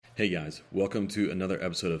Hey guys, welcome to another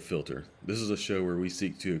episode of Filter. This is a show where we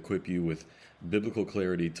seek to equip you with biblical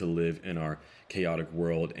clarity to live in our chaotic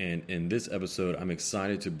world. And in this episode, I'm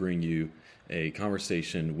excited to bring you a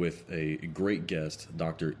conversation with a great guest,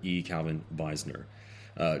 Dr. E. Calvin Beisner.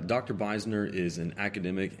 Dr. Beisner is an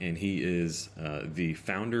academic, and he is the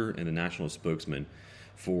founder and the national spokesman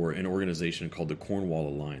for an organization called the Cornwall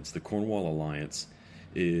Alliance. The Cornwall Alliance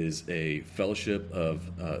is a fellowship of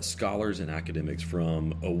scholars and academics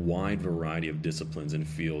from a wide variety of disciplines and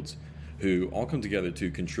fields who all come together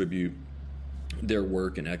to contribute their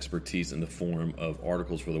work and expertise in the form of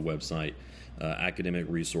articles for the website, academic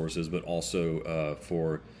resources, but also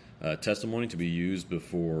for testimony to be used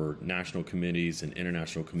before national committees and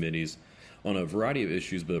international committees on a variety of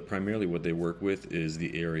issues. But primarily what they work with is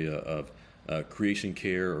the area of creation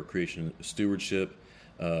care or creation stewardship,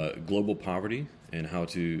 global poverty and how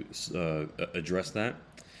to address that,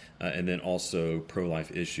 and then also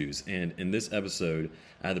pro-life issues. And in this episode,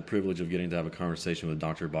 I had the privilege of getting to have a conversation with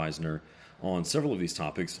Dr. Beisner on several of these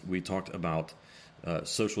topics. We talked about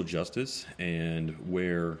social justice and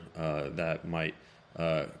where that might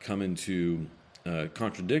come into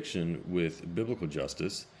contradiction with biblical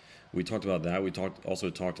justice. We talked about that. We also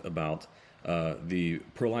talked about the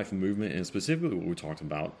pro-life movement, and specifically what we talked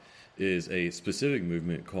about is a specific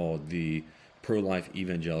movement called the Pro-Life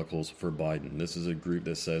Evangelicals for Biden. This is a group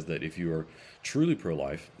that says that if you are truly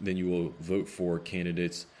pro-life, then you will vote for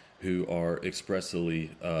candidates who are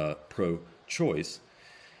expressly pro-choice.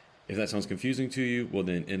 If that sounds confusing to you, well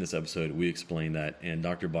then in this episode we explain that, and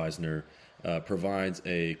Dr. Beisner provides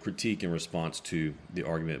a critique in response to the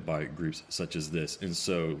argument by groups such as this. And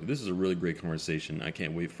so this is a really great conversation. I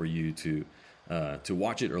can't wait for you to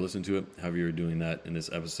watch it or listen to it, however you're doing that in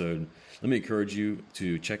this episode. Let me encourage you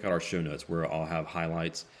to check out our show notes where I'll have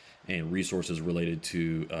highlights and resources related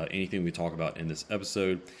to anything we talk about in this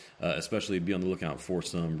episode, especially be on the lookout for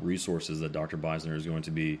some resources that Dr. Beisner is going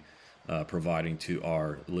to be providing to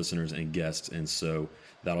our listeners and guests. And so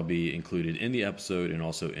that'll be included in the episode and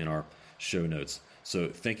also in our show notes. So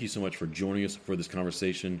thank you so much for joining us for this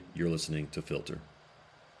conversation. You're listening to Filter.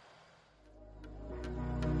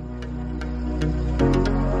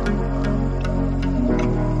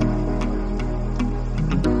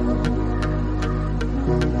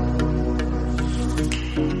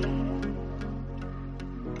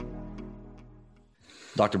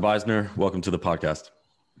 Dr. Beisner, welcome to the podcast.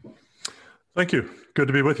 Thank you. Good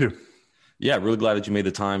to be with you. Yeah, really glad that you made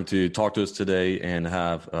the time to talk to us today and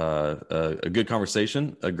have a good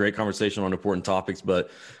conversation, a great conversation on important topics.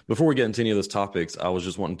 But before we get into any of those topics, I was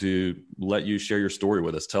just wanting to let you share your story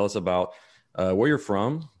with us. Tell us about where you're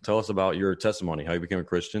from. Tell us about your testimony, how you became a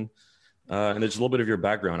Christian, and just a little bit of your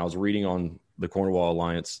background. I was reading on the Cornwall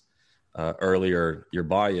Alliance earlier, your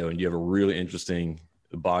bio, and you have a really interesting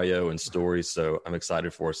bio and story. So I'm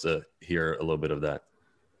excited for us to hear a little bit of that.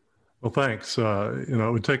 Well, thanks. It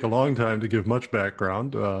would take a long time to give much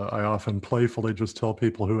background. I often playfully just tell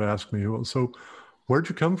people who ask me, well, so where'd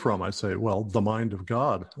you come from? I say, well, the mind of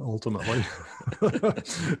God, ultimately.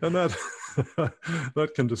 And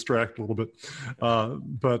that can distract a little bit.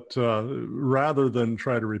 But rather than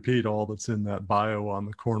try to repeat all that's in that bio on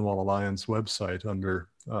the Cornwall Alliance website under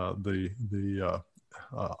the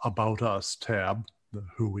About Us tab,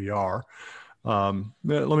 who we are, let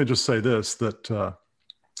me just say this, that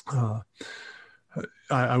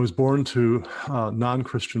I was born to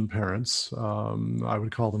non-Christian parents. I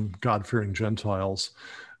would call them God-fearing Gentiles.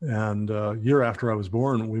 And a year after I was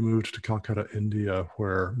born, we moved to Calcutta, India,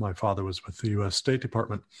 where my father was with the U.S. State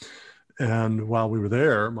Department. And while we were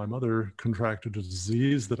there, my mother contracted a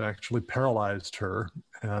disease that actually paralyzed her.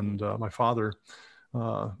 And my father,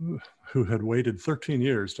 who had waited 13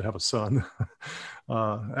 years to have a son,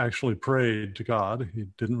 actually prayed to God. He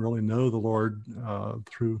didn't really know the Lord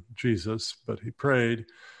through Jesus, but he prayed,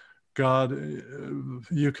 God,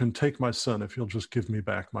 you can take my son if you'll just give me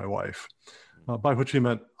back my wife, by which he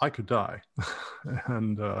meant I could die,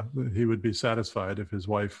 and he would be satisfied if his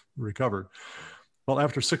wife recovered. Well,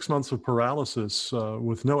 after 6 months of paralysis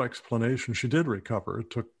with no explanation, she did recover.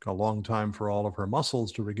 It took a long time for all of her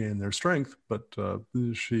muscles to regain their strength, but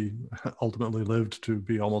she ultimately lived to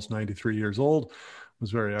be almost 93 years old,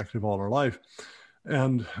 was very active all her life.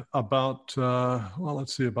 And about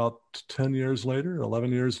 10 years later,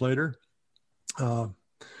 11 years later,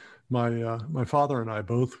 my father and I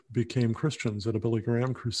both became Christians at a Billy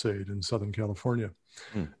Graham crusade in Southern California.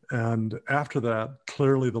 And after that,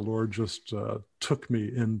 clearly the Lord just took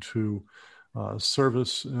me into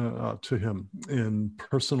service to him in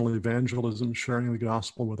personal evangelism, sharing the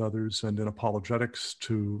gospel with others, and in apologetics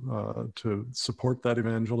to support that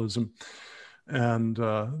evangelism. And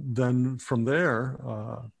then from there,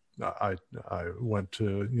 I went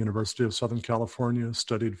to University of Southern California,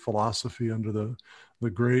 studied philosophy under the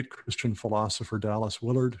great Christian philosopher Dallas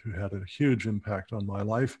Willard, who had a huge impact on my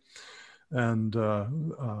life, and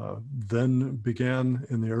then began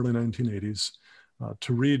in the early 1980s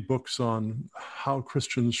to read books on how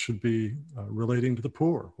Christians should be relating to the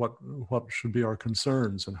poor, what should be our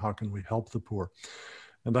concerns, and how can we help the poor.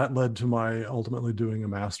 And that led to my ultimately doing a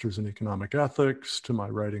master's in economic ethics, to my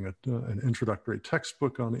writing an introductory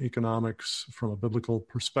textbook on economics from a biblical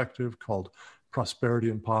perspective called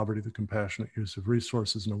Prosperity and Poverty, the Compassionate Use of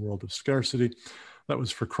Resources in a World of Scarcity. That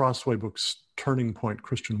was for Crossway Books' Turning Point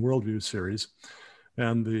Christian Worldview series.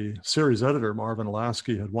 And the series editor, Marvin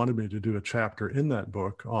Lasky, had wanted me to do a chapter in that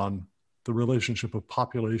book on the relationship of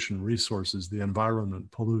population, resources, the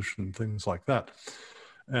environment, pollution, things like that.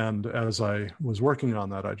 And as I was working on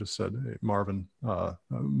that, I just said, hey, Marvin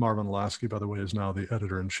Lasky, by the way, is now the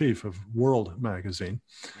editor-in-chief of World Magazine.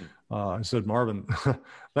 I said, Marvin,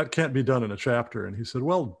 that can't be done in a chapter. And he said,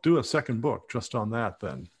 well, do a second book just on that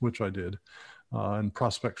then, which I did. And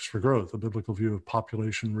Prospects for Growth, a biblical view of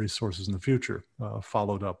population, resources in the future,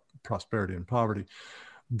 followed up Prosperity and Poverty.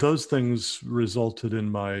 Those things resulted in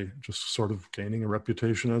my just sort of gaining a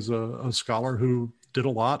reputation as a scholar who did a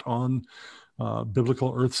lot on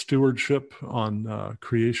biblical earth stewardship, on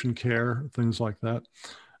creation care, things like that.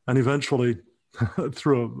 And eventually,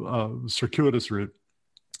 through a circuitous route,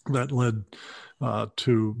 that led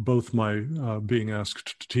to both my being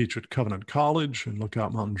asked to teach at Covenant College in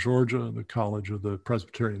Lookout Mountain, Georgia, the College of the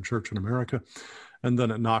Presbyterian Church in America, and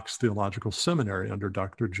then at Knox Theological Seminary under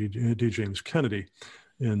Dr. D. James Kennedy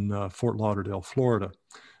in Fort Lauderdale, Florida.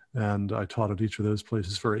 And I taught at each of those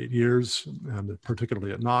places for 8 years, and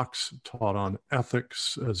particularly at Knox, taught on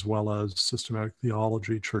ethics as well as systematic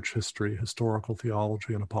theology, church history, historical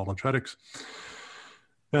theology, and apologetics.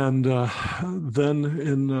 And then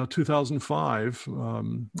in 2005,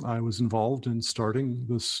 I was involved in starting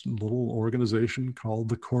this little organization called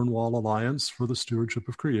the Cornwall Alliance for the Stewardship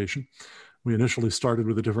of Creation. We initially started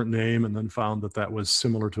with a different name and then found that that was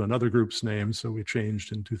similar to another group's name, so we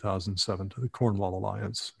changed in 2007 to the Cornwall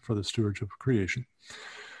Alliance for the Stewardship of Creation.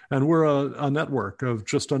 And we're a network of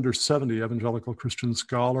just under 70 evangelical Christian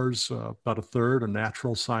scholars. About a third are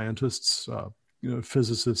natural scientists,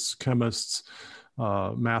 physicists, chemists,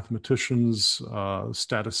 mathematicians,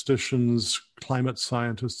 statisticians, climate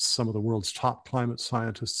scientists, some of the world's top climate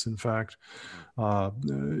scientists, in fact,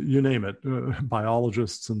 you name it,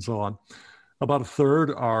 biologists and so on. About a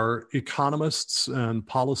third are economists and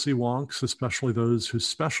policy wonks, especially those who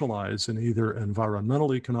specialize in either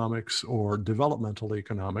environmental economics or developmental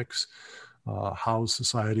economics, how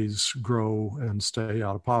societies grow and stay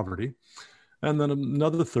out of poverty. And then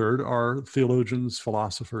another third are theologians,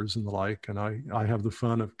 philosophers, and the like. And I have the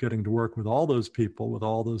fun of getting to work with all those people with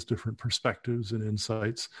all those different perspectives and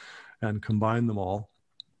insights and combine them all.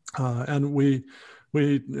 And we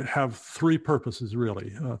have three purposes,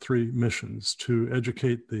 really, three missions: to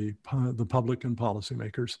educate the public and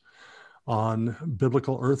policymakers on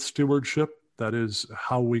biblical earth stewardship. That is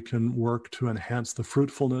how we can work to enhance the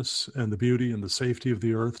fruitfulness and the beauty and the safety of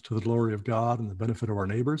the earth to the glory of God and the benefit of our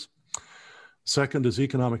neighbors. Second is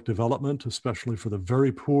economic development, especially for the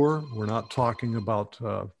very poor. We're not talking about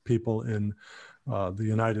people in the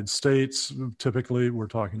United States. Typically, we're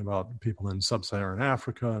talking about people in sub-Saharan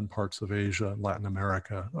Africa and parts of Asia, Latin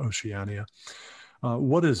America, Oceania.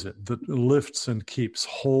 What is it that lifts and keeps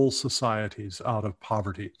whole societies out of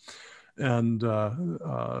poverty? And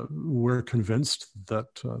we're convinced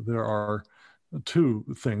that there are two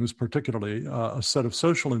things, particularly a set of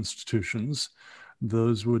social institutions.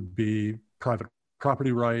 Those would be private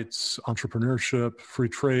property rights, entrepreneurship, free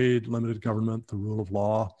trade, limited government, the rule of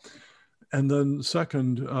law. And then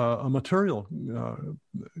second, a material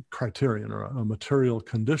criterion or a material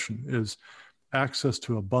condition is access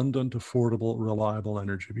to abundant, affordable, reliable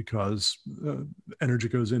energy, because energy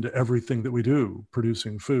goes into everything that we do: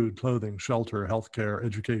 producing food, clothing, shelter, healthcare,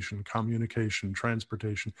 education, communication,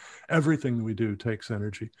 transportation. Everything that we do takes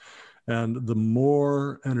energy. And the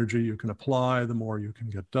more energy you can apply, the more you can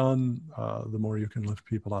get done, the more you can lift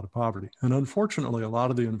people out of poverty. And unfortunately, a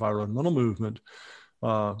lot of the environmental movement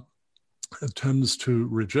tends to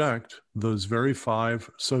reject those very five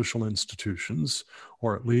social institutions,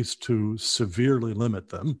 or at least to severely limit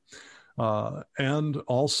them, and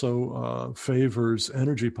also favors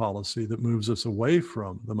energy policy that moves us away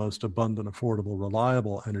from the most abundant, affordable,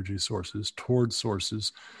 reliable energy sources towards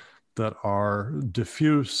sources that are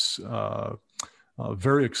diffuse,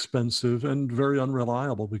 very expensive, and very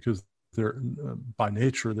unreliable because they're, by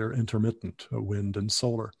nature, they're intermittent, wind and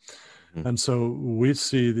solar. And so we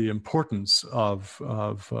see the importance of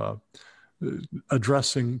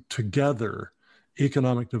addressing together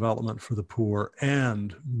economic development for the poor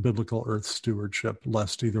and biblical earth stewardship,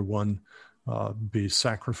 lest either one be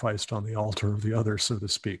sacrificed on the altar of the other, so to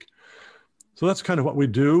speak. So that's kind of what we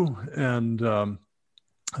do. And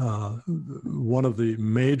one of the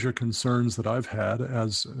major concerns that I've had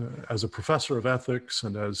as a professor of ethics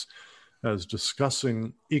and as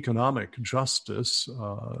discussing economic justice,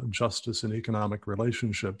 justice in economic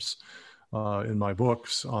relationships in my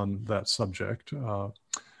books on that subject,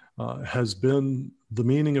 has been the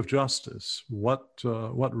meaning of justice. What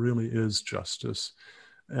really is justice?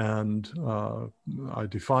 And I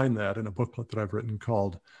define that in a booklet that I've written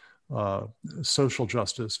called Social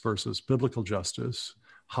Justice versus Biblical Justice: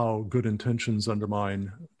 How Good Intentions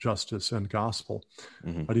Undermine Justice and Gospel.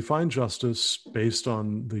 I define justice based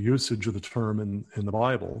on the usage of the term in the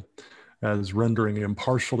Bible as rendering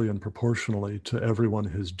impartially and proportionally to everyone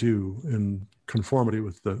his due in conformity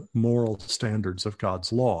with the moral standards of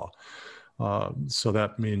God's law. So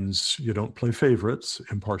that means you don't play favorites,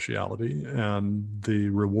 impartiality, and the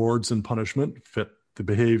rewards and punishment fit the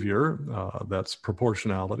behavior, that's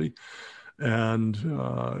proportionality. And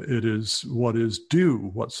it is what is due,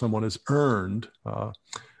 what someone has earned.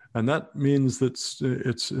 And that means that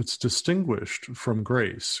it's distinguished from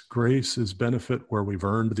grace. Grace is benefit where we've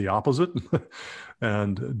earned the opposite.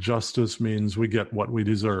 And justice means we get what we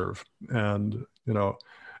deserve. And,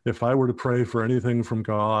 if I were to pray for anything from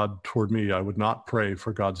God toward me, I would not pray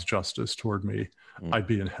for God's justice toward me. I'd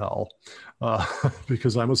be in hell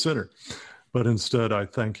because I'm a sinner. But instead, I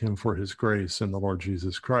thank him for his grace in the Lord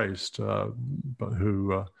Jesus Christ,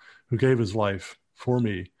 who gave his life for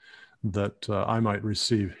me, that I might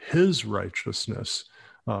receive his righteousness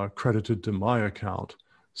credited to my account,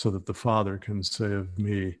 so that the Father can say of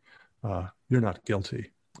me, you're not guilty.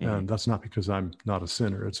 And that's not because I'm not a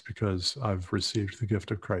sinner. It's because I've received the gift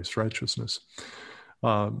of Christ's righteousness.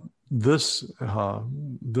 This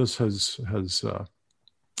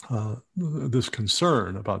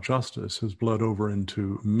concern about justice has bled over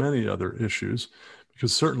into many other issues,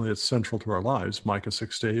 because certainly it's central to our lives. Micah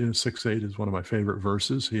 6:8 is one of my favorite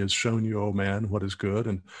verses. He has shown you, O man, what is good,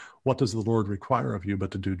 and what does the Lord require of you but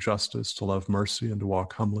to do justice, to love mercy, and to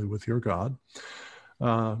walk humbly with your God.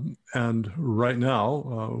 And right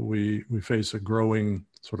now, we face a growing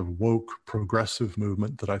sort of woke progressive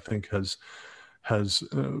movement that I think has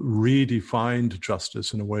redefined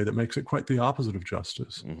justice in a way that makes it quite the opposite of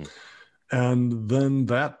justice. And then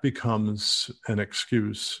that becomes an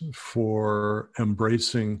excuse for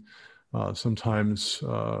embracing sometimes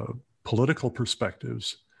political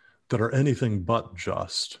perspectives that are anything but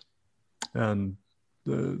just. And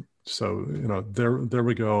so, there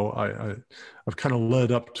we go. I've kind of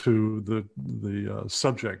led up to the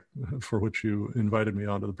subject for which you invited me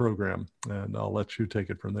onto the program, and I'll let you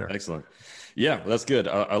take it from there. Excellent. Yeah, that's good.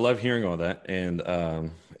 I love hearing all that, and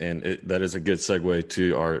that is a good segue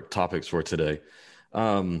to our topics for today.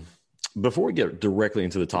 Before we get directly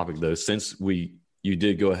into the topic, though, since you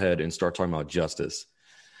did go ahead and start talking about justice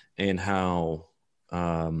and how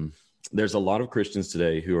there's a lot of Christians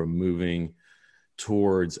today who are moving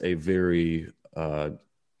towards a very,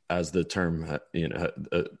 as the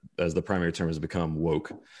primary term has become,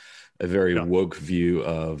 woke, a very woke view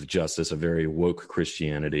of justice, a very woke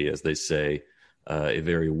Christianity, as they say, a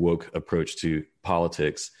very woke approach to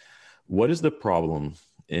politics. What is the problem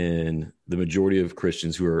in the majority of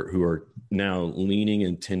Christians who are now leaning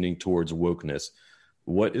and tending towards wokeness?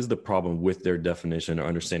 What is the problem with their definition or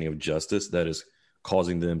understanding of justice that is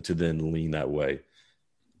causing them to then lean that way?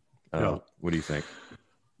 What do you think?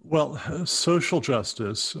 Well, social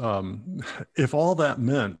justice, if all that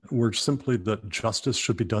meant were simply that justice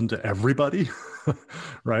should be done to everybody,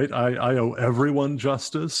 right? I owe everyone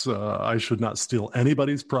justice. I should not steal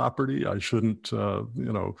anybody's property. I shouldn't,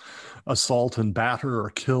 assault and batter or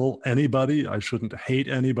kill anybody. I shouldn't hate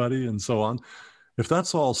anybody, and so on. If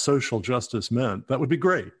that's all social justice meant, that would be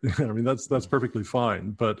great. I mean, that's perfectly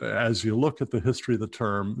fine. But as you look at the history of the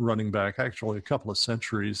term, running back actually a couple of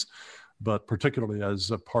centuries, but particularly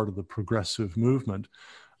as a part of the progressive movement,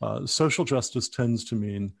 social justice tends to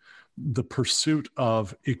mean the pursuit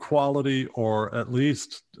of equality, or at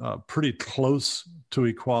least pretty close to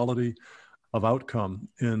equality of outcome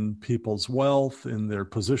in people's wealth, in their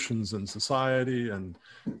positions in society, and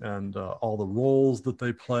all the roles that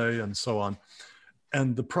they play, and so on.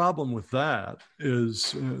 And the problem with that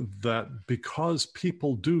is that because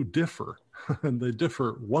people do differ, and they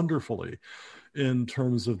differ wonderfully in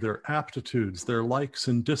terms of their aptitudes, their likes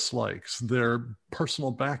and dislikes, their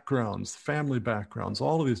personal backgrounds, family backgrounds,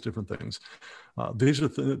 all of these different things. These are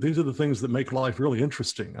the things that make life really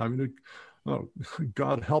interesting. I mean,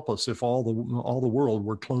 God help us if all the world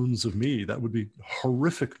were clones of me. That would be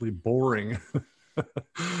horrifically boring.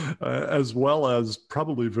 As well as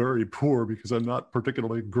probably very poor, because I'm not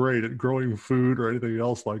particularly great at growing food or anything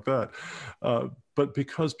else like that. But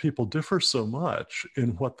because people differ so much in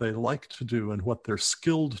what they like to do and what they're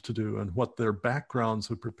skilled to do and what their backgrounds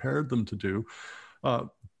have prepared them to do,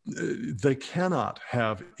 they cannot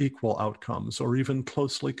have equal outcomes or even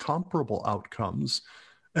closely comparable outcomes.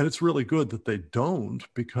 And it's really good that they don't,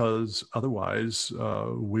 because otherwise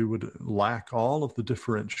we would lack all of the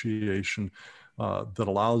differentiation that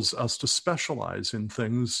allows us to specialize in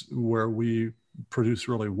things where we produce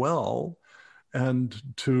really well, and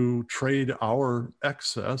to trade our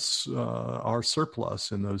excess, our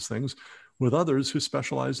surplus in those things with others who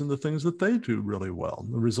specialize in the things that they do really well.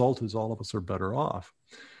 The result is all of us are better off.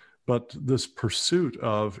 But this pursuit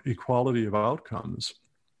of equality of outcomes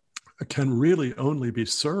can really only be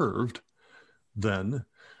served then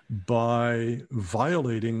by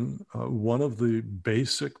violating one of the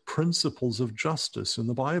basic principles of justice in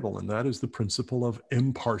the Bible, and that is the principle of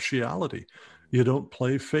impartiality. You don't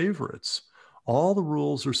play favorites. All the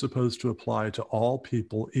rules are supposed to apply to all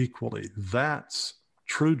people equally. That's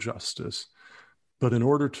true justice. But in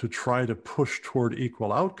order to try to push toward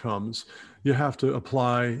equal outcomes, you have to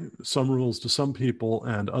apply some rules to some people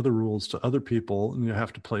and other rules to other people, and you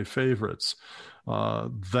have to play favorites.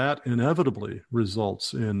 That inevitably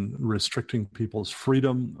results in restricting people's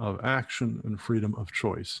freedom of action and freedom of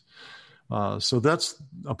choice. So that's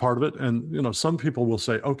a part of it. And, some people will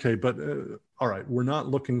say, okay, but all right, we're not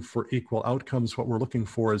looking for equal outcomes. What we're looking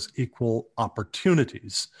for is equal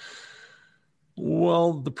opportunities.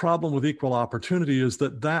 Well, the problem with equal opportunity is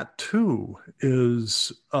that too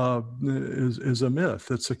is a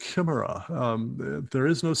myth. It's a chimera. There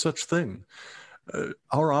is no such thing.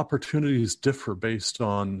 Our opportunities differ based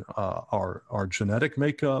on our genetic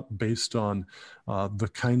makeup, based on the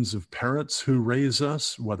kinds of parents who raise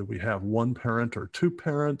us, whether we have one parent or two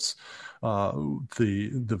parents,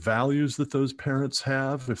 the values that those parents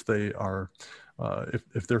have, if they are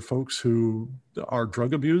if they're folks who are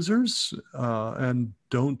drug abusers and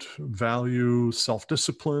don't value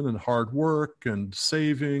self-discipline and hard work and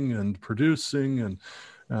saving and producing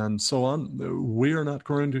and so on, we are not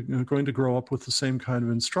going to grow up with the same kind of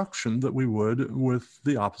instruction that we would with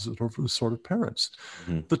the opposite sort of parents.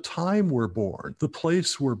 Mm-hmm. The time we're born, the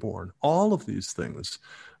place we're born, all of these things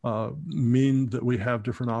mean that we have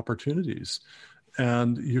different opportunities.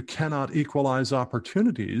 And you cannot equalize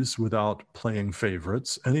opportunities without playing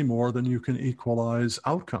favorites any more than you can equalize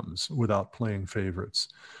outcomes without playing favorites.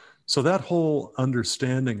 So that whole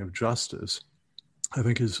understanding of justice, I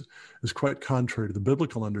think, is quite contrary to the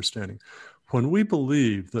biblical understanding. When we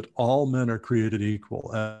believe that all men are created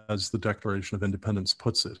equal, as the Declaration of Independence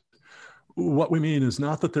puts it, what we mean is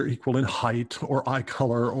not that they're equal in height or eye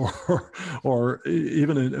color or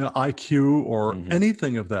even in IQ or mm-hmm.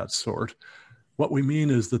 anything of that sort. What we mean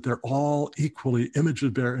is that they're all equally image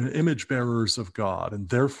bearers of God, and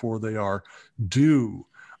therefore they are due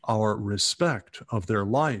our respect of their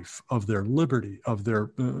life, of their liberty, of their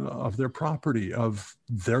property, of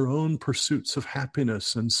their own pursuits of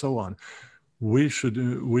happiness, and so on. We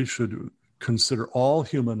should consider all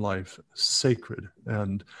human life sacred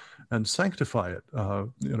and sanctify it.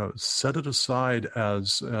 Set it aside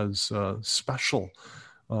as special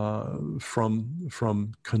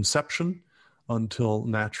from conception until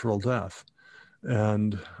natural death.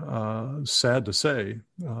 And sad to say,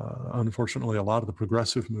 unfortunately, a lot of the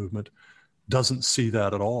progressive movement doesn't see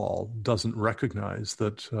that at all, doesn't recognize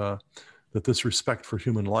that this respect for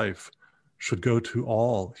human life should go to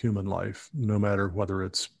all human life, no matter whether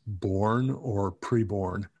it's born or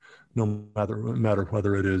preborn, no matter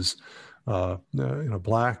whether it is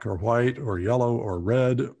black or white or yellow or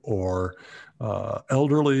red or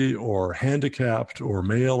elderly or handicapped or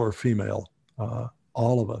male or female.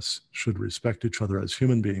 All of us should respect each other as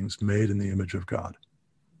human beings made in the image of God.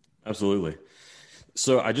 Absolutely.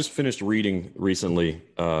 So I just finished reading recently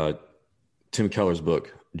Tim Keller's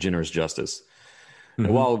book, Generous Justice. Mm-hmm.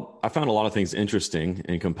 And while I found a lot of things interesting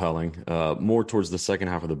and compelling, more towards the second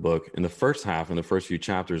half of the book, in the first half, in the first few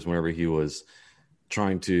chapters, whenever he was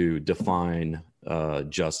trying to define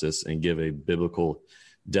justice and give a biblical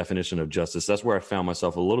definition of justice, that's where I found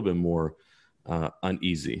myself a little bit more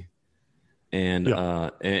uneasy. And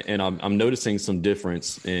and I'm noticing some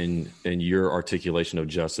difference in your articulation of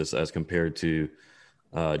justice as compared to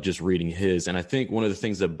just reading his. And I think one of the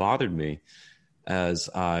things that bothered me as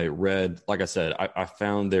I read. Like I said, I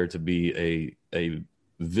found there to be a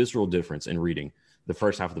visceral difference in reading the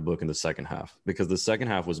first half of the book and the second half, because the second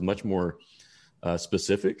half was much more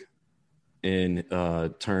specific in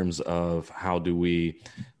terms of how do we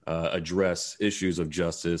address issues of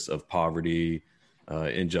justice, of poverty,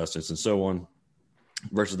 injustice, and so on,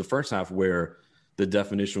 versus the first half where the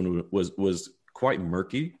definition was quite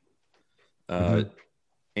murky.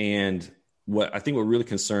 And what really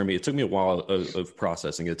concerned me, it took me a while of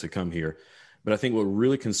processing it to come here, but I think what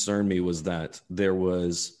really concerned me was that there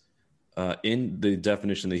was, in the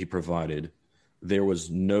definition that he provided, there was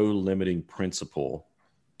no limiting principle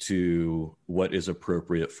to what is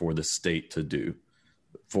appropriate for the state to do.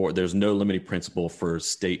 There's no limiting principle for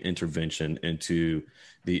state intervention into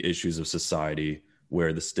the issues of society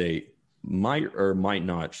where the state might or might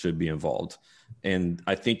not should be involved. And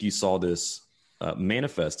I think you saw this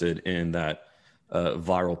manifested in that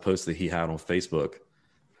viral post that he had on Facebook.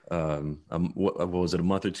 What was it, a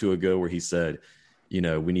month or two ago, where he said, we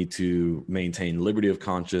need to maintain liberty of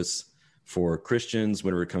conscience for Christians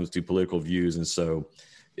whenever it comes to political views. And so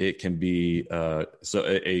it can be, a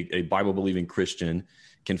Bible-believing Christian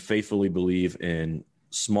can faithfully believe in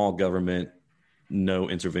small government, no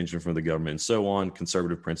intervention from the government, and so on,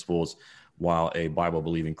 conservative principles, while a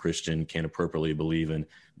Bible-believing Christian can appropriately believe in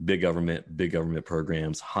big government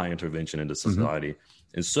programs, high intervention into society,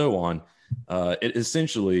 and so on. It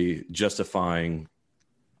essentially justifying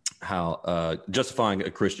a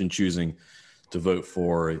Christian choosing to vote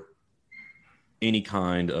for any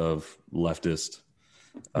kind of leftist,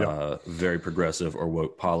 very progressive or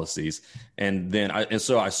woke policies. And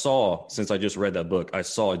so I saw, since I just read that book, I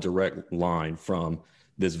saw a direct line from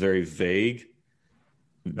this very vague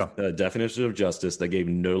definition of justice that gave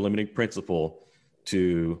no limiting principle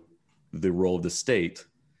to the role of the state,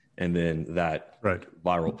 and then that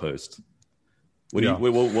viral post. What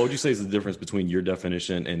would you say is the difference between your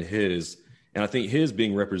definition and his? And I think his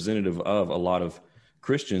being representative of a lot of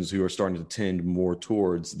Christians who are starting to tend more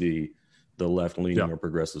towards the left-leaning or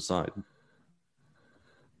progressive side.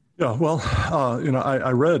 Yeah, well,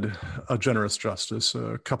 I read A Generous Justice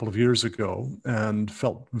a couple of years ago and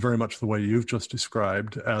felt very much the way you've just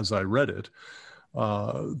described as I read it,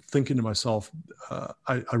 thinking to myself,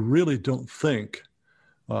 I really don't think,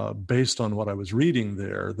 based on what I was reading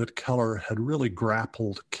there, that Keller had really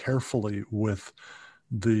grappled carefully with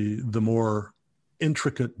the more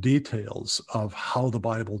intricate details of how the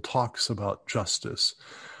Bible talks about justice.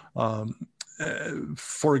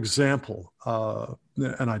 For example,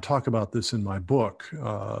 and I talk about this in my book,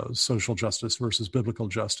 Social Justice versus Biblical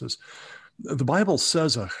Justice, the Bible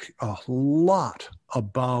says a lot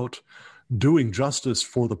about doing justice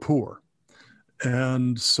for the poor.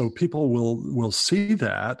 And so people will see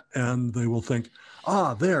that and they will think,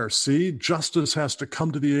 there, see, justice has to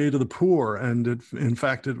come to the aid of the poor. And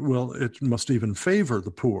it must even favor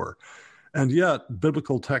the poor. And yet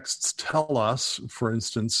biblical texts tell us, for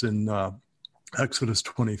instance, in Exodus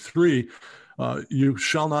 23, you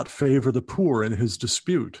shall not favor the poor in his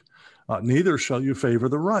dispute. Neither shall you favor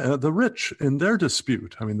the rich in their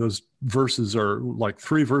dispute. I mean, those verses are like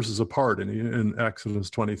 3 verses apart in Exodus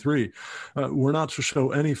 23. We're not to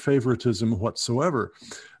show any favoritism whatsoever.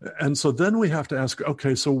 And so then we have to ask,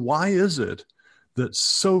 okay, so why is it that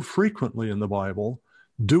so frequently in the Bible,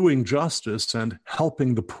 doing justice and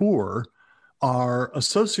helping the poor are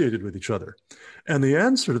associated with each other? And the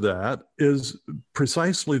answer to that is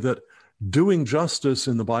precisely that doing justice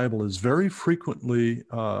in the Bible is very frequently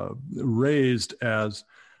raised as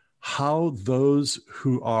how those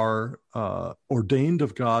who are ordained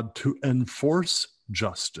of God to enforce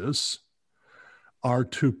justice are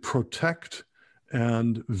to protect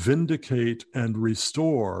and vindicate and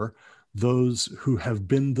restore those who have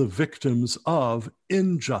been the victims of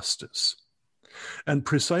injustice. And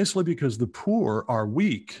precisely because the poor are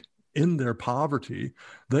weak in their poverty,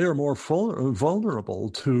 they are more vulnerable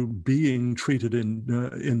to being treated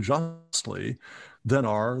unjustly than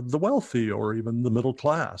are the wealthy or even the middle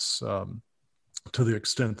class, to the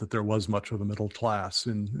extent that there was much of a middle class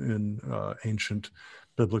in ancient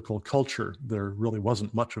biblical culture. There really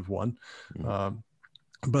wasn't much of one.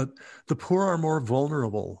 But the poor are more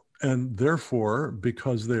vulnerable, and therefore,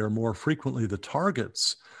 because they are more frequently the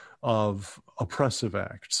targets of oppressive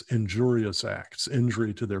acts, injurious acts,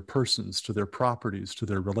 injury to their persons, to their properties, to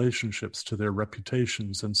their relationships, to their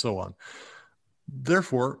reputations, and so on.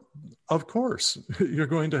 Therefore, of course, you're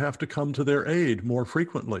going to have to come to their aid more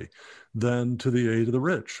frequently than to the aid of the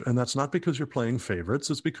rich. And that's not because you're playing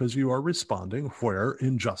favorites, it's because you are responding where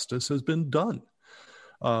injustice has been done.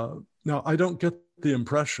 Now, I don't get the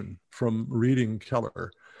impression from reading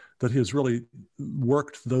Keller that he has really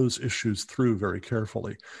worked those issues through very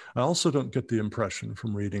carefully. I also don't get the impression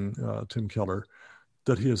from reading Tim Keller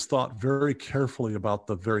that he has thought very carefully about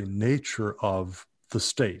the very nature of the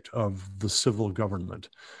state, of the civil government.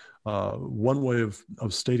 One way of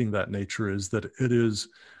stating that nature is that it is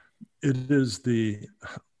the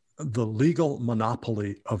legal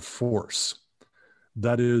monopoly of force.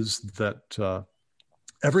 That is that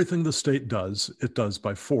everything the state does, it does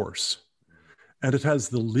by force. And it has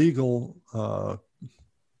the legal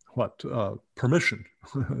permission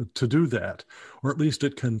to do that, or at least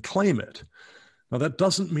it can claim it. Now, that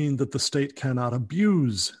doesn't mean that the state cannot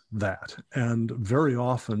abuse that. And very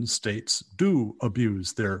often states do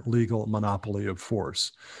abuse their legal monopoly of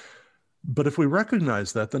force. But if we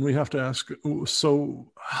recognize that, then we have to ask,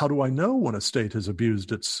 so how do I know when a state has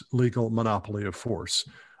abused its legal monopoly of force?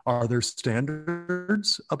 Are there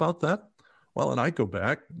standards about that? Well, and I go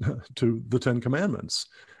back to the Ten Commandments.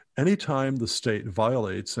 Anytime the state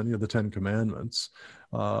violates any of the Ten Commandments,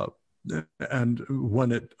 and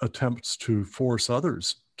when it attempts to force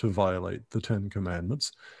others to violate the Ten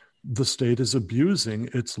Commandments, the state is abusing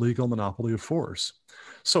its legal monopoly of force.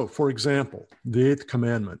 So, for example, the Eighth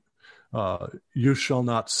Commandment, you shall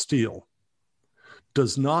not steal,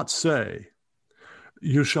 does not say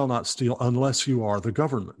you shall not steal unless you are the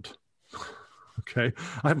government. Okay,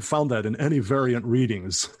 I haven't found that in any variant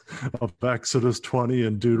readings of Exodus 20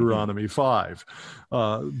 and Deuteronomy 5.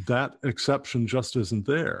 That exception just isn't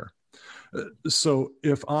there. So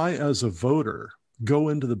if I, as a voter, go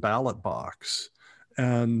into the ballot box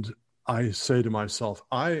and I say to myself,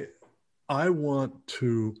 I want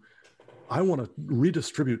to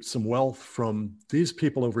redistribute some wealth from these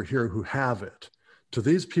people over here who have it to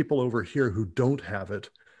these people over here who don't have it,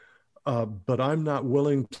 but I'm not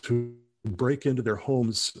willing to break into their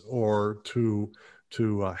homes or to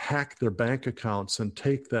hack their bank accounts and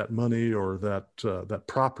take that money or that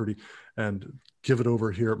property and give it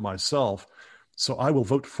over here myself. So I will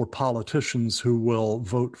vote for politicians who will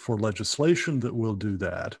vote for legislation that will do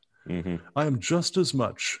that. Mm-hmm. I am just as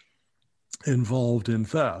much involved in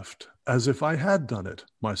theft as if I had done it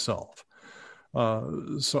myself.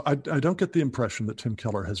 So I don't get the impression that Tim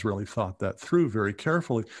Keller has really thought that through very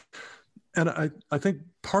carefully. And I think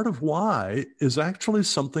part of why is actually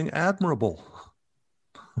something admirable.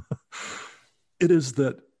 It is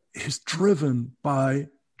that he's driven by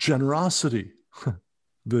generosity.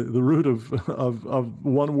 The root of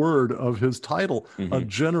one word of his title, mm-hmm. a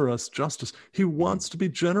generous justice. He wants to be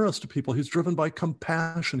generous to people. He's driven by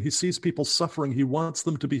compassion. He sees people suffering. He wants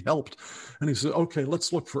them to be helped. And he says, okay,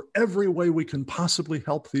 let's look for every way we can possibly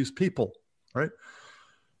help these people, right?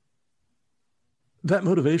 That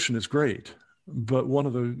motivation is great. But one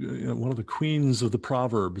of the queens of the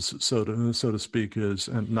Proverbs, so to speak, is,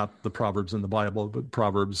 and not the Proverbs in the Bible, but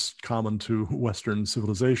Proverbs common to Western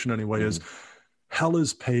civilization anyway, mm-hmm. is hell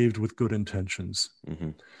is paved with good intentions. Mm-hmm.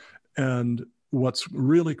 And what's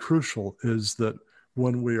really crucial is that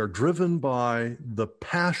when we are driven by the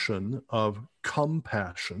passion of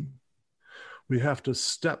compassion, we have to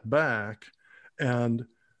step back and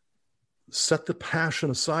set the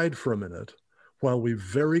passion aside for a minute while we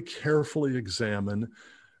very carefully examine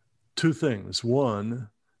two things. One,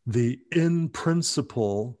 the in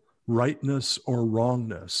principle rightness or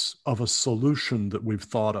wrongness of a solution that we've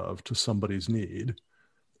thought of to somebody's need.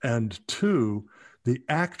 And two, the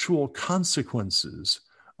actual consequences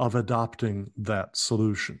of adopting that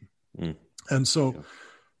solution. Mm. And so,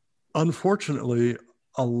 unfortunately,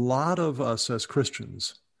 a lot of us as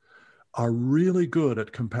Christians are really good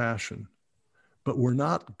at compassion, but we're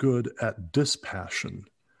not good at dispassion,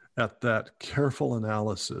 at that careful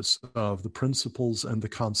analysis of the principles and the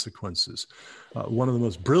consequences. One of the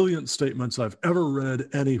most brilliant statements I've ever read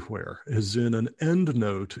anywhere is in an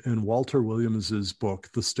endnote in Walter Williams's book,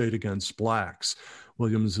 The State Against Blacks.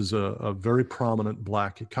 Williams is a very prominent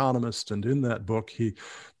Black economist, and in that book, he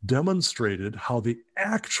demonstrated how the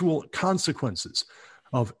actual consequences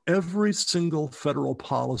of every single federal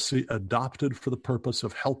policy adopted for the purpose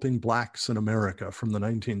of helping Blacks in America from the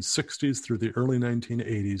 1960s through the early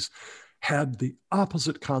 1980s had the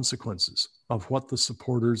opposite consequences of what the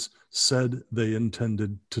supporters said they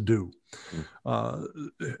intended to do.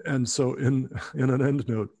 And so in an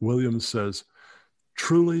endnote, Williams says,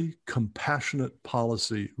 truly compassionate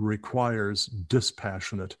policy requires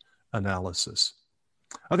dispassionate analysis.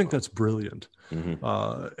 I think that's brilliant.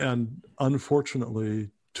 Mm-hmm. And unfortunately,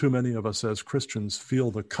 too many of us as Christians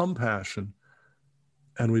feel the compassion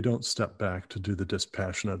and we don't step back to do the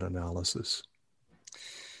dispassionate analysis.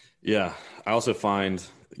 Yeah. I also find,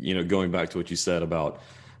 going back to what you said about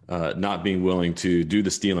not being willing to do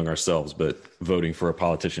the stealing ourselves, but voting for a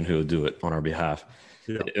politician who will do it on our behalf.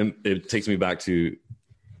 Yeah. It takes me back to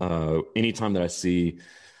anytime that I see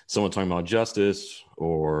someone talking about justice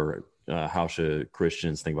or how should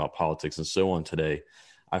Christians think about politics and so on today,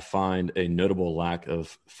 I find a notable lack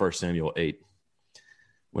of 1 Samuel 8,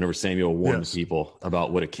 whenever Samuel warned the people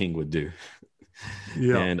about what a king would do.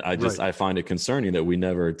 Yeah, and I find it concerning that we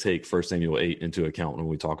never take 1 Samuel 8 into account when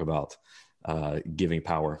we talk about giving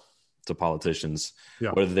power to politicians,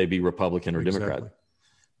 whether they be Republican or Democrat.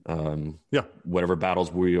 Whatever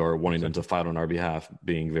battles we are wanting them to fight on our behalf,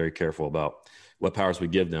 being very careful about what powers we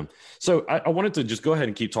give them. So I wanted to just go ahead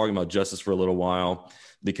and keep talking about justice for a little while,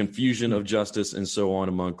 the confusion of justice and so on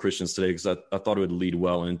among Christians today, because I thought it would lead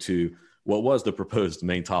well into what was the proposed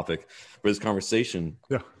main topic for this conversation,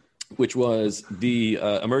 which was the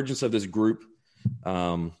emergence of this group,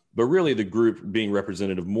 but really the group being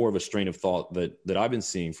representative more of a strain of thought that I've been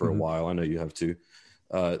seeing for a while. I know you have too.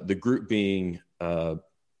 The group being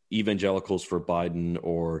evangelicals for Biden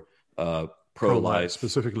or pro-life,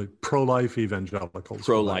 specifically pro-life evangelicals.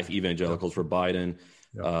 Pro-life evangelicals for Biden,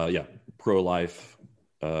 pro-life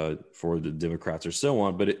for the Democrats or so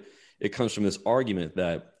on. But it comes from this argument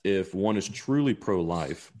that if one is truly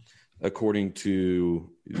pro-life, according to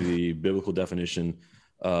the biblical definition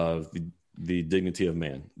of the dignity of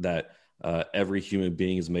man, that every human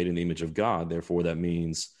being is made in the image of God. Therefore, that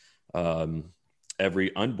means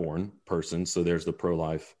every unborn person. So there's the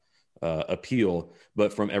pro-life appeal,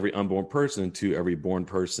 but from every unborn person to every born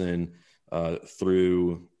person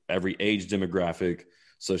through every age demographic,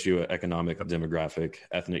 socioeconomic demographic,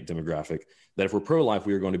 ethnic demographic, that if we're pro-life,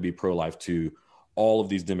 we are going to be pro-life to all of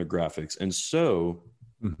these demographics. And so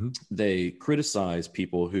they criticize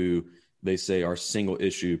people who they say are single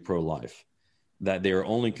issue pro-life, that they are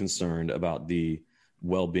only concerned about the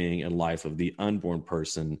well-being and life of the unborn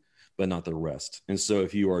person, but not the rest. And so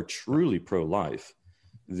if you are truly pro-life,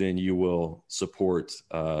 then you will support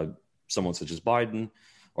someone such as Biden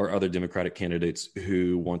or other Democratic candidates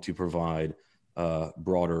who want to provide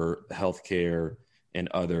broader health care and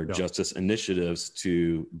other justice initiatives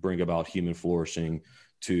to bring about human flourishing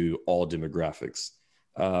to all demographics.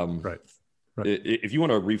 If you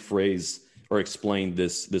want to rephrase or explain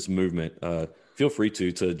this movement, feel free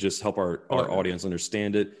to just help our audience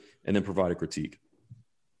understand it and then provide a critique.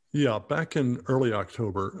 Yeah, back in early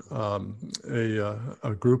October,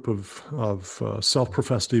 a group of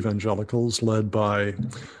self-professed evangelicals led by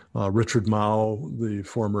Richard Mao,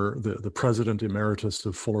 the president emeritus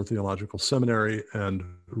of Fuller Theological Seminary, and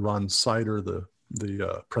Ron Sider, the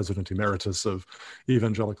president emeritus of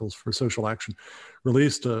Evangelicals for Social Action,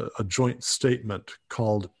 released a joint statement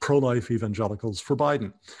called Pro-Life Evangelicals for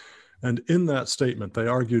Biden. And in that statement, they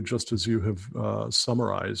argued, just as you have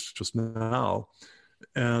summarized just now,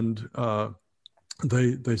 and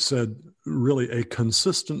they said, really, a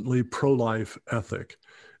consistently pro-life ethic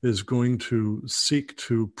is going to seek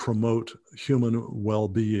to promote human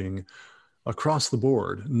well-being across the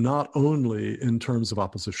board, not only in terms of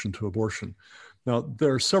opposition to abortion. Now,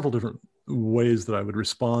 there are several different ways that I would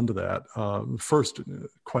respond to that. First,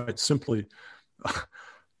 quite simply,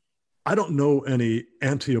 I don't know any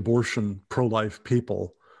anti-abortion pro-life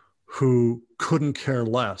people who couldn't care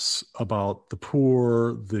less about the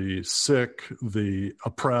poor, the sick, the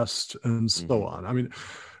oppressed, and so on. I mean,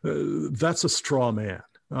 that's a straw man.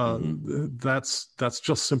 That's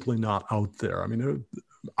just simply not out there. I mean,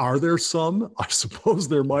 are there some? I suppose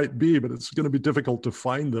there might be, but it's going to be difficult to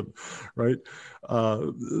find them, right?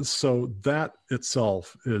 So that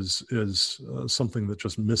itself is something that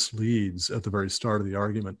just misleads at the very start of the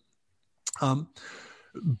argument.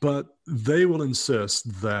 But they will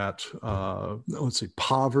insist that,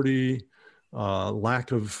 poverty,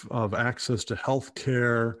 lack of access to health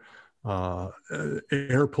care,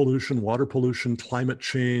 air pollution, water pollution, climate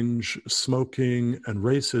change, smoking, and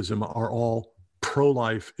racism are all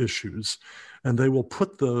pro-life issues. And they will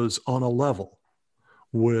put those on a level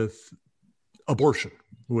with abortion,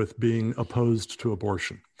 with being opposed to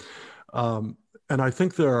abortion. And I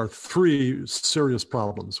think there are three serious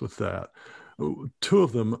problems with that. Two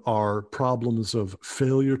of them are problems of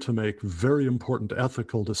failure to make very important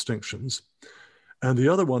ethical distinctions. And the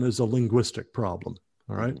other one is a linguistic problem,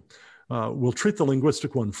 all right? We'll treat the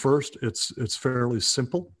linguistic one first. It's fairly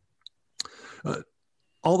simple.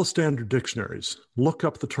 All the standard dictionaries, look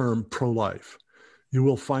up the term pro-life. You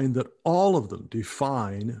will find that all of them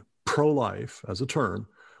define pro-life as a term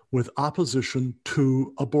with opposition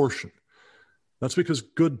to abortion. That's because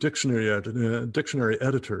good dictionary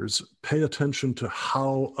editors pay attention to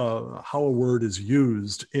how a word is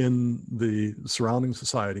used in the surrounding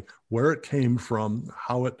society, where it came from,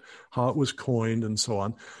 how it was coined, and so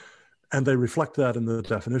on, and they reflect that in the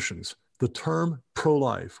definitions. The term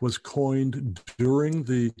pro-life was coined during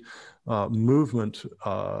the movement,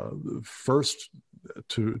 first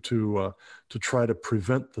to try to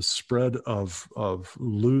prevent the spread of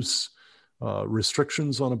loose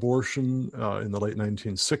restrictions on abortion in the late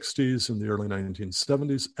 1960s and the early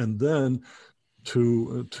 1970s, and then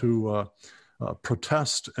to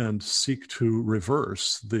protest and seek to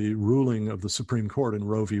reverse the ruling of the Supreme Court in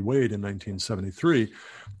Roe v. Wade in 1973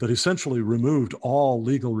 that essentially removed all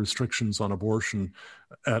legal restrictions on abortion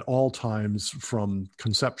at all times from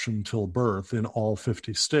conception till birth in all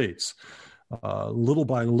 50 states. Little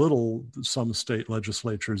by little, some state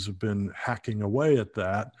legislatures have been hacking away at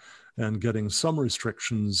that and getting some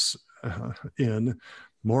restrictions in.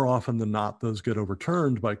 More often than not, those get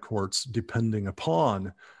overturned by courts depending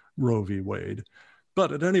upon Roe v. Wade.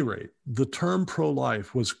 But at any rate, the term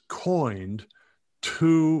pro-life was coined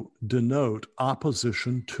to denote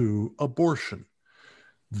opposition to abortion.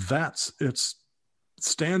 That's its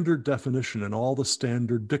standard definition in all the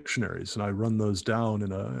standard dictionaries. And I run those down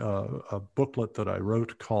in a booklet that I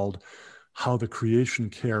wrote called How the Creation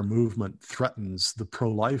Care Movement Threatens the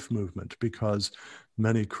Pro-Life Movement, because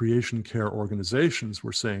many creation care organizations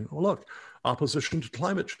were saying, oh, look, opposition to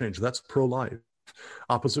climate change, that's pro-life.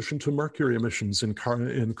 Opposition to mercury emissions in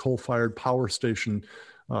coal-fired power station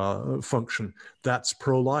function, that's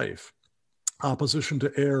pro-life. Opposition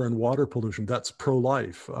to air and water pollution, that's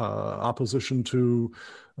pro-life. Opposition to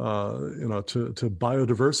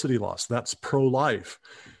biodiversity loss, that's pro-life.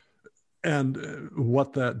 And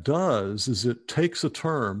what that does is it takes a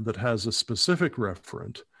term that has a specific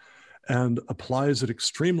referent and applies it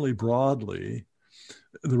extremely broadly.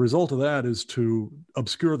 The result of that is to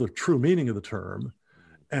obscure the true meaning of the term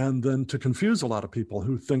and then to confuse a lot of people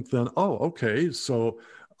who think then, oh, okay, so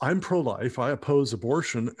I'm pro-life, I oppose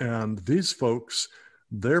abortion, and these folks,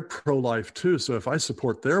 they're pro-life too. So if I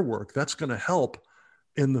support their work, that's going to help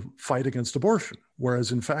in the fight against abortion.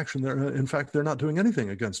 Whereas in fact, they're not doing anything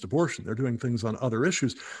against abortion. They're doing things on other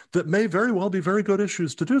issues that may very well be very good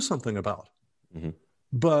issues to do something about. Mm-hmm.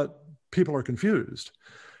 But people are confused.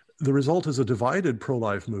 The result is a divided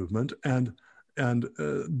pro-life movement and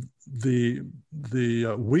the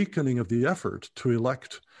weakening of the effort to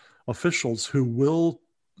elect officials who will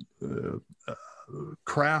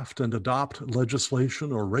craft and adopt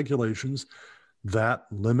legislation or regulations that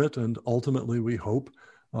limit and ultimately, we hope,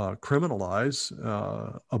 criminalize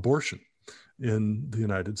abortion in the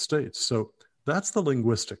United States. So that's the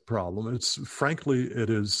linguistic problem. It's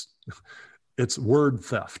word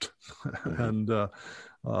theft. Mm-hmm. And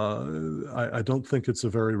I don't think it's a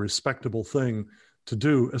very respectable thing to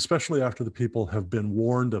do, especially after the people have been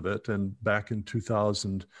warned of it. And back in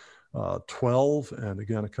 2012, and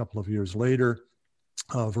again a couple of years later,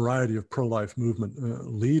 a variety of pro-life movement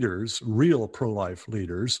leaders, real pro-life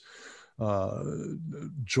leaders,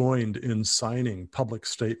 joined in signing public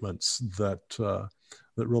statements that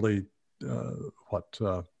really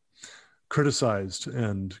criticized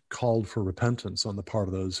and called for repentance on the part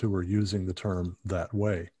of those who were using the term that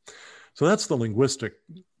way. So that's the linguistic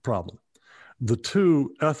problem. The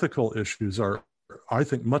two ethical issues are, I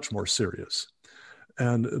think, much more serious.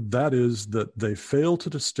 And that is that they fail to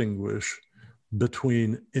distinguish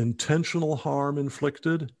between intentional harm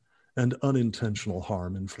inflicted and unintentional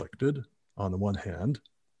harm inflicted, on the one hand.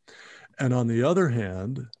 And on the other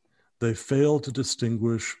hand, they fail to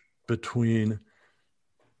distinguish between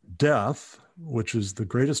death, which is the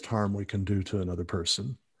greatest harm we can do to another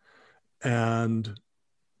person, and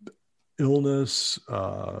illness,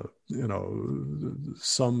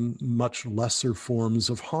 some much lesser forms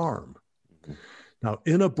of harm. Now,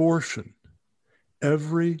 in abortion,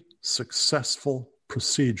 every successful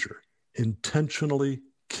procedure intentionally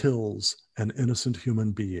kills an innocent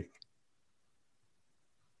human being.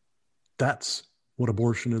 That's what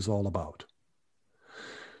abortion is all about.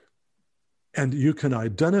 And you can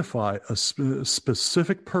identify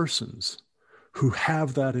specific persons who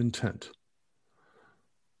have that intent.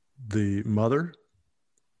 The mother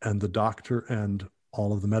and the doctor and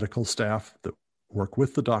all of the medical staff that work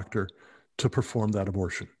with the doctor to perform that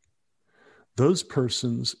abortion. Those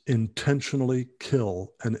persons intentionally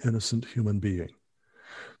kill an innocent human being.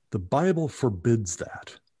 The Bible forbids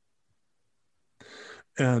that.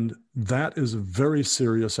 And that is a very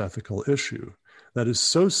serious ethical issue. That is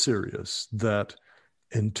so serious that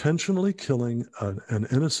intentionally killing an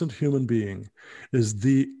innocent human being is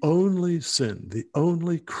the only sin, the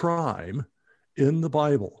only crime in the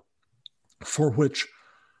Bible for which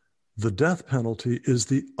the death penalty is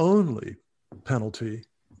the only penalty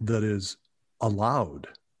that is allowed,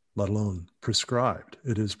 let alone prescribed.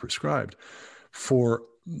 It is prescribed for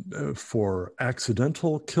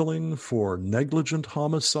accidental killing, for negligent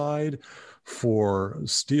homicide, for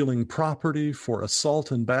stealing property, for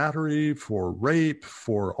assault and battery, for rape,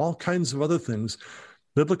 for all kinds of other things.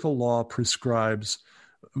 Biblical law prescribes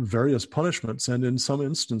various punishments, and in some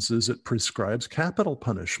instances it prescribes capital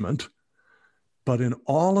punishment. But in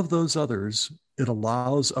all of those others, it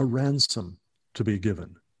allows a ransom to be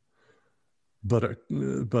given.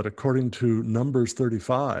 But according to Numbers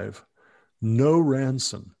 35, no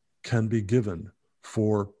ransom can be given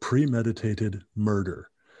for premeditated murder.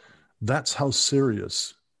 That's how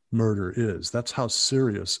serious murder is. That's how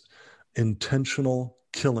serious intentional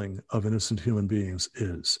killing of innocent human beings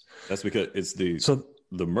is. That's because it's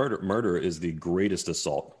the murder is the greatest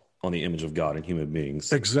assault on the image of God and human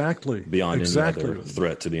beings. Exactly. Beyond any other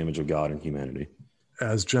threat to the image of God and humanity.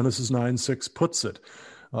 As Genesis 9:6 puts it,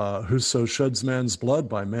 whoso sheds man's blood,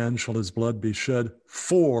 by man shall his blood be shed,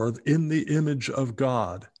 for in the image of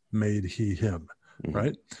God made he him. Mm-hmm.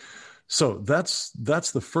 Right? So that's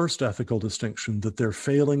the first ethical distinction that they're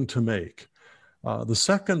failing to make. The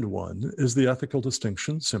second one is the ethical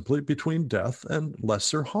distinction simply between death and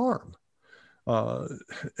lesser harm.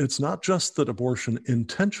 It's not just that abortion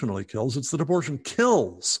intentionally kills, it's that abortion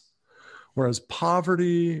kills. Whereas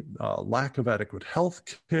poverty, lack of adequate health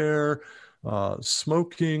care,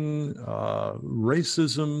 smoking,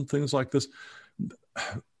 racism, things like this,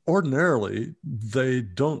 ordinarily, they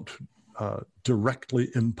don't directly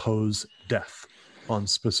impose death on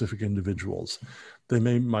specific individuals. They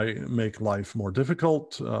might make life more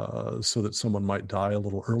difficult so that someone might die a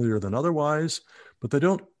little earlier than otherwise, but they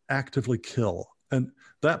don't actively kill. And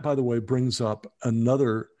that, by the way, brings up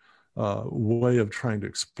another way of trying to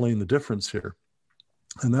explain the difference here.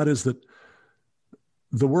 And that is that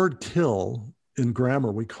the word kill, in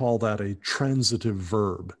grammar, we call that a transitive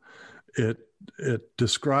verb. It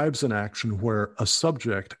describes an action where a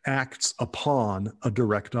subject acts upon a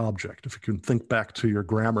direct object. If you can think back to your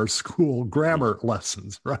grammar school grammar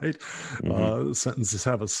lessons, right? Mm-hmm. Sentences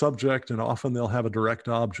have a subject, and often they'll have a direct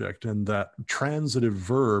object. And that transitive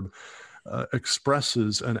verb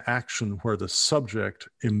expresses an action where the subject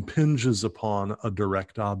impinges upon a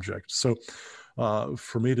direct object. So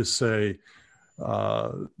for me to say,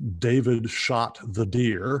 David shot the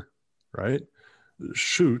deer, right?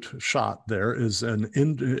 Shot there is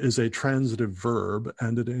a transitive verb,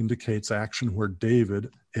 and it indicates action where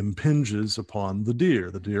David impinges upon the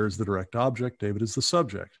deer. The deer is the direct object, David is the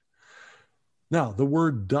subject. Now, the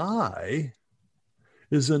word die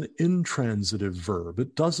is an intransitive verb.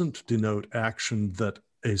 It doesn't denote action that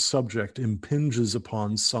a subject impinges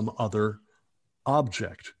upon some other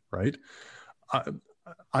object, right?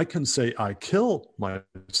 I can say I kill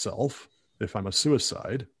myself if I'm a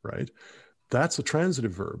suicide, right? That's a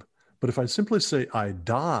transitive verb. But if I simply say I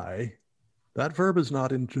die, that verb is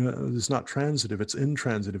not transitive, it's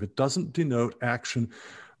intransitive. It doesn't denote action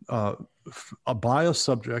by a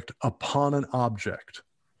subject upon an object.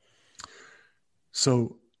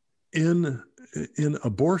 So in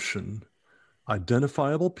abortion,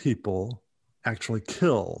 identifiable people actually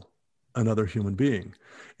kill another human being.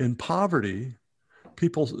 In poverty,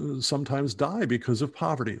 people sometimes die because of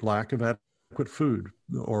poverty, lack of adequate food,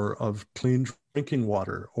 or of clean drinking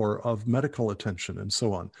water, or of medical attention, and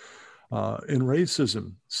so on. In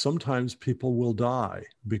racism, sometimes people will die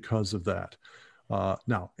because of that.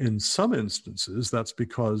 Now, in some instances, that's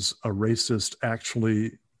because a racist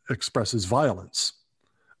actually expresses violence.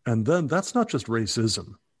 And then that's not just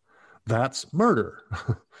racism, that's murder,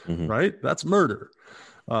 mm-hmm. right? That's murder.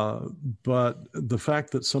 But the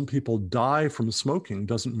fact that some people die from smoking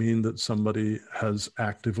doesn't mean that somebody has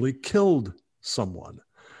actively killed someone.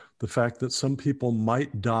 The fact that some people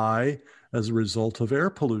might die as a result of air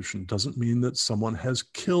pollution doesn't mean that someone has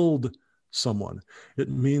killed someone. It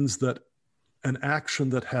means that an action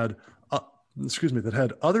that had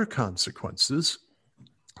other consequences,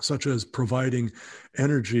 such as providing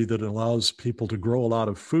energy that allows people to grow a lot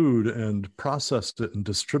of food and process it and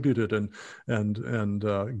distribute it and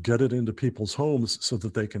get it into people's homes so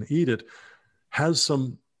that they can eat it, has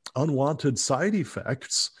some unwanted side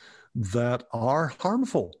effects that are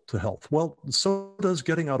harmful to health. Well, so does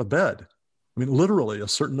getting out of bed. I mean, literally, a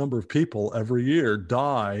certain number of people every year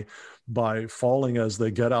die by falling as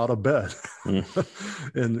they get out of bed in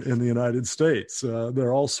the United States. There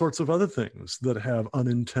are all sorts of other things that have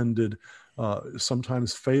unintended,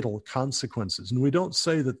 sometimes fatal consequences. And we don't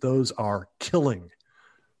say that those are killing.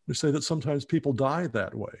 We say that sometimes people die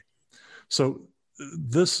that way. So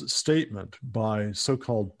this statement by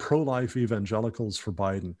so-called pro-life evangelicals for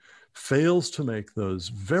Biden fails to make those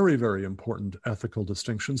very, very important ethical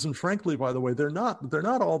distinctions. And frankly, by the way, they're not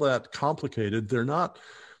all that complicated. They're not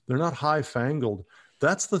high-fangled.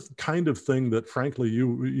 That's the kind of thing that, frankly,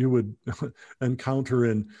 you would encounter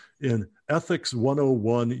in Ethics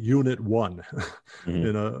 101, Unit 1,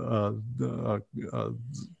 in a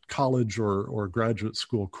college or graduate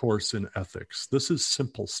school course in ethics. This is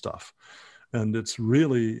simple stuff. And it's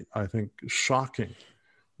really, I think, shocking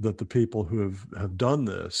that the people who have done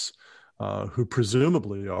this, who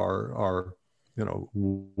presumably are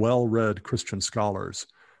well-read Christian scholars,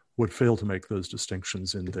 would fail to make those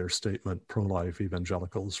distinctions in their statement, pro-life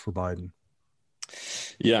evangelicals for Biden.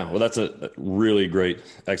 Yeah, well, that's a really great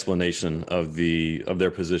explanation of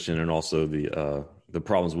their position and also the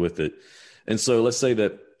problems with it. And so let's say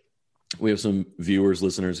that we have some viewers,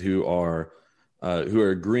 listeners who are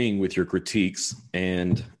agreeing with your critiques,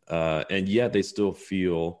 and yet they still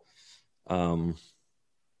feel the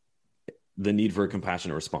need for a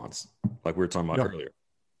compassionate response, like we were talking about earlier.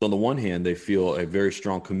 So on the one hand, they feel a very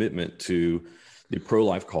strong commitment to the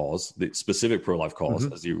pro-life cause, the specific pro-life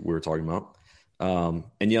cause, as we were talking about.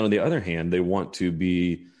 And yet on the other hand, they want to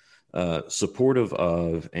be supportive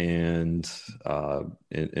of and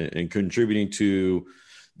contributing to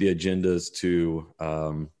the agendas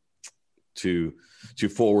to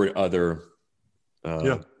forward other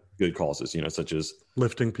good causes, such as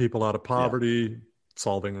lifting people out of poverty,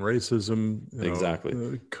 solving racism,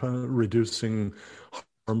 reducing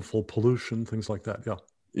harmful pollution, things like that.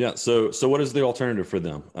 Yeah. So what is the alternative for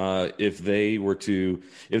them? If they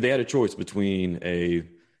had a choice between a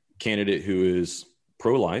candidate who is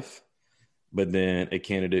pro-life, but then a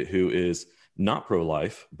candidate who is not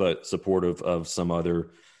pro-life, but supportive of some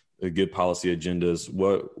other good policy agendas,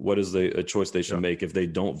 what is a choice they should make if they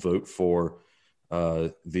don't vote for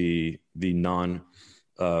the non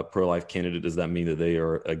pro-life candidate? Does that mean that they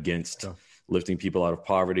are against lifting people out of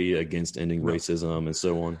poverty, against ending racism, and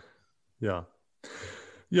so on? Yeah.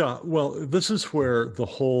 Well, this is where the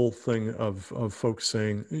whole thing of folks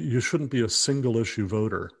saying you shouldn't be a single issue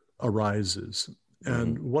voter arises.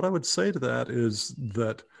 And what I would say to that is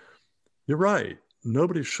that you're right.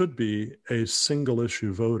 Nobody should be a single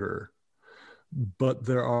issue voter, but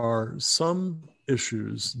there are some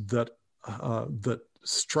issues that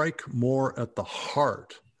strike more at the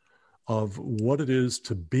heart of what it is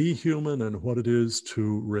to be human and what it is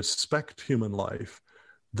to respect human life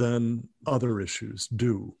than other issues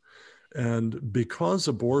do. And because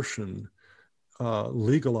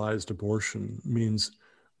legalized abortion means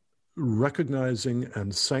recognizing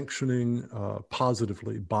and sanctioning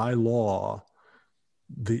positively by law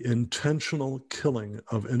the intentional killing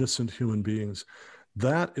of innocent human beings,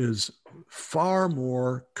 that is far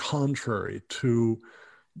more contrary to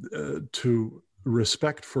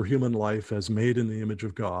respect for human life as made in the image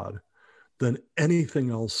of God than anything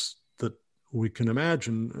else that we can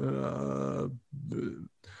imagine.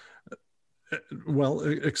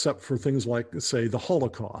 Except for things like, say, the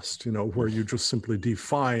Holocaust, where you just simply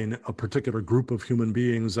define a particular group of human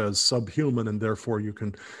beings as subhuman, and therefore you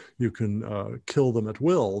can kill them at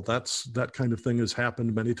will. That kind of thing has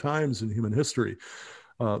happened many times in human history.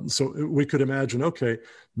 So we could imagine, okay,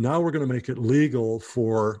 now we're going to make it legal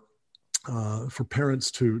for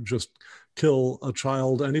parents to just kill a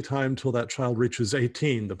child anytime till that child reaches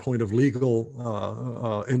 18, the point of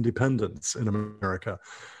legal independence in America.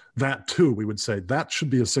 That too, we would say, that should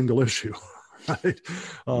be a single issue, right?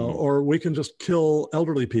 Or we can just kill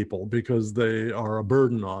elderly people because they are a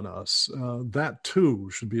burden on us. That too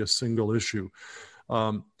should be a single issue.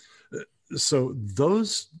 So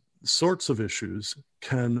those sorts of issues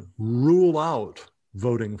can rule out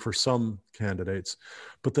voting for some candidates,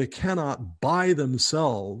 but they cannot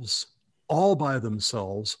all by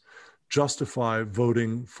themselves, justify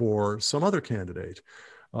voting for some other candidate.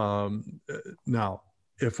 Now,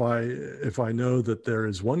 if I know that there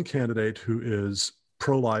is one candidate who is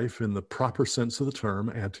pro-life in the proper sense of the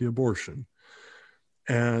term, anti-abortion,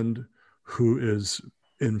 and who is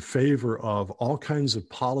in favor of all kinds of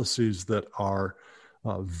policies that are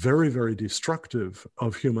very, very destructive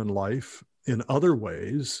of human life in other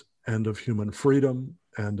ways, and of human freedom,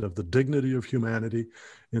 and of the dignity of humanity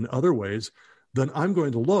in other ways, then I'm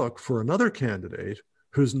going to look for another candidate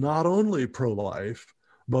who's not only pro-life,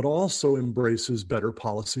 but also embraces better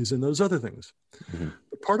policies in those other things.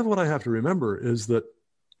 But part of what I have to remember is that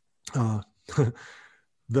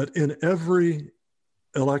that in every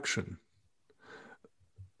election,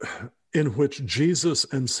 in which Jesus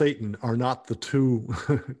and Satan are not the two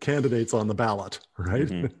candidates on the ballot, right?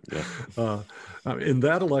 Mm-hmm. Yeah. In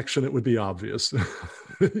that election, it would be obvious.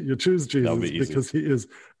 You choose Jesus because he is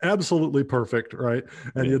absolutely perfect, right?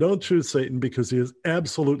 And you don't choose Satan because he is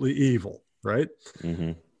absolutely evil, right?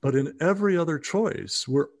 Mm-hmm. But in every other choice,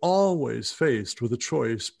 we're always faced with a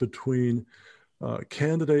choice between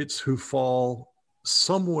candidates who fall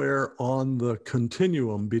somewhere on the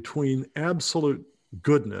continuum between absolute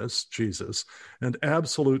goodness, Jesus, and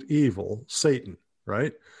absolute evil, Satan,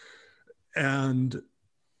 right? And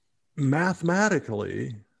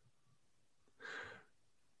mathematically,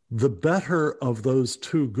 the better of those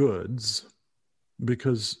two goods,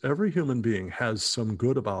 because every human being has some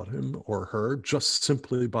good about him or her just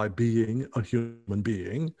simply by being a human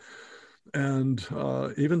being. And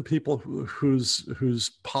even people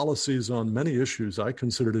whose policies on many issues I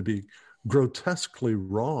consider to be grotesquely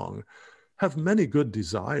wrong have many good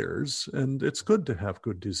desires, and it's good to have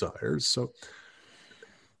good desires. So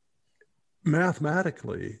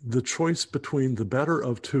mathematically, the choice between the better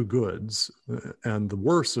of two goods and the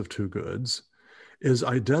worse of two goods is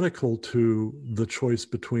identical to the choice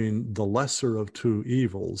between the lesser of two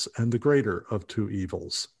evils and the greater of two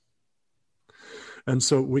evils. And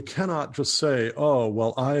so we cannot just say, oh,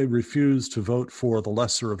 well, I refuse to vote for the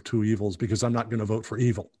lesser of two evils because I'm not going to vote for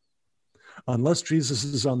evil. Unless Jesus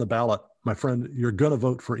is on the ballot, my friend, you're going to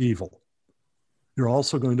vote for evil. You're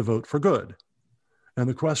also going to vote for good. And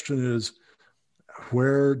the question is,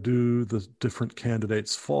 where do the different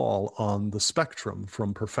candidates fall on the spectrum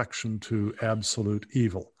from perfection to absolute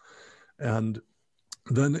evil? And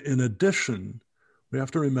then in addition, we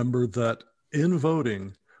have to remember that in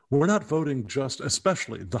voting, we're not voting just,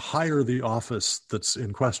 especially the higher the office that's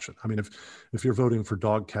in question. I mean, if you're voting for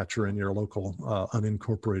dog catcher in your local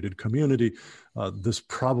unincorporated community, this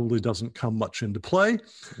probably doesn't come much into play.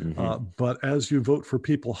 Mm-hmm. But as you vote for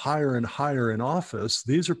people higher and higher in office,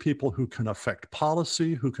 these are people who can affect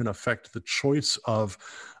policy, who can affect the choice of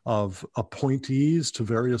appointees to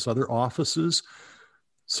various other offices.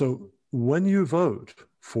 So when you vote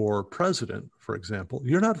for president, for example,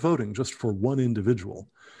 you're not voting just for one individual.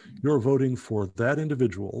 You're voting for that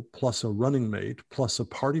individual plus a running mate, plus a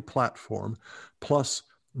party platform, plus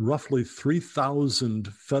roughly 3,000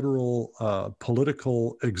 federal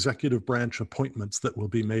political executive branch appointments that will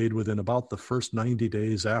be made within about the first 90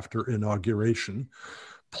 days after inauguration,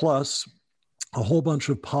 plus a whole bunch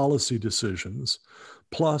of policy decisions,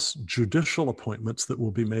 plus judicial appointments that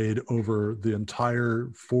will be made over the entire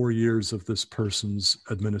 4 years of this person's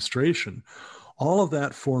administration. All of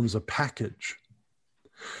that forms a package.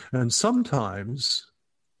 And sometimes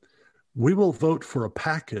we will vote for a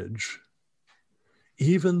package,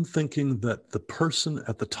 even thinking that the person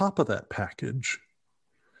at the top of that package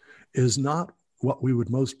is not what we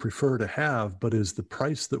would most prefer to have, but is the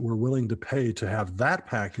price that we're willing to pay to have that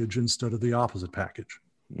package instead of the opposite package.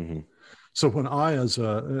 Mm-hmm. So when I, as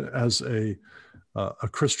a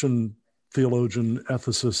Christian theologian,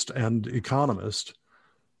 ethicist, and economist,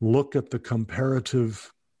 look at the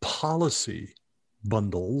comparative policy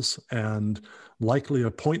bundles and likely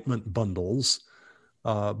appointment bundles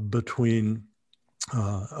between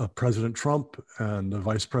President Trump and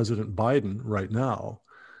Vice President Biden right now,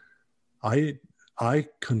 I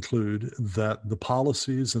conclude that the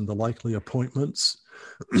policies and the likely appointments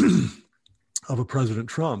of a President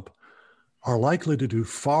Trump are likely to do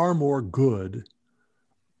far more good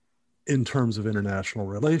in terms of international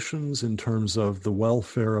relations, in terms of the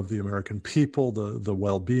welfare of the American people, the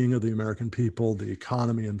well-being of the American people, the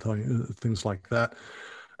economy and things like that,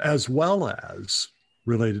 as well as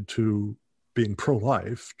related to being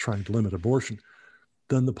pro-life, trying to limit abortion,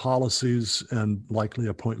 than the policies and likely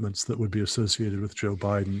appointments that would be associated with Joe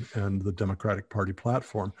Biden and the Democratic Party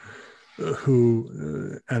platform,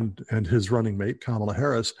 and his running mate, Kamala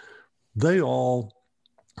Harris. They all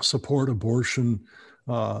support abortion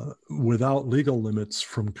without legal limits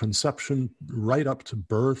from conception right up to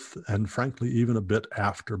birth, and frankly, even a bit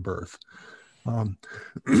after birth. And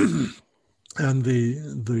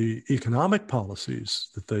the economic policies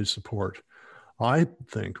that they support, I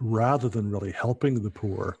think, rather than really helping the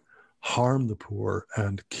poor, harm the poor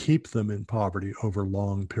and keep them in poverty over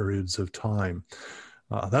long periods of time.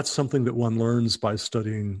 That's something that one learns by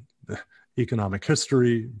studying economic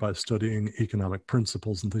history, by studying economic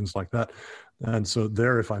principles and things like that. And so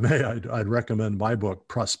there, if I may, I'd recommend my book,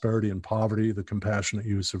 Prosperity and Poverty, The Compassionate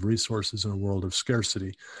Use of Resources in a World of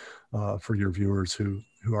Scarcity, for your viewers who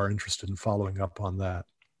are interested in following up on that.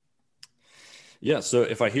 Yeah, so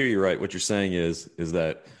if I hear you right, what you're saying is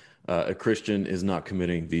that a Christian is not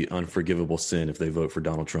committing the unforgivable sin if they vote for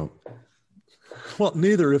Donald Trump. Well,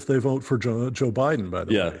 neither if they vote for Joe Biden, by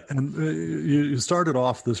the Yeah. way. And you started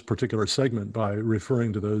off this particular segment by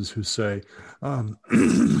referring to those who say,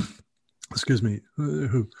 excuse me,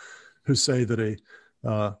 who say that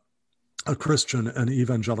a Christian, an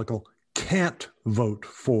evangelical, can't vote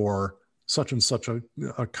for such and such a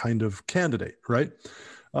kind of candidate, right?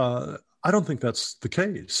 I don't think that's the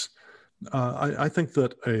case. I think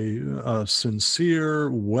that a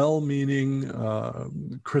sincere,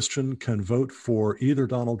 well-meaning Christian can vote for either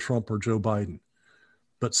Donald Trump or Joe Biden.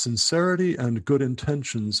 But sincerity and good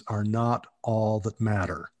intentions are not all that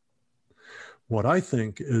matter. What I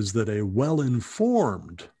think is that a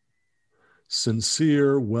well-informed,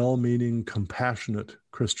 sincere, well-meaning, compassionate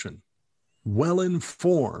Christian,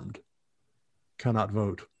 well-informed, cannot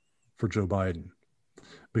vote for Joe Biden.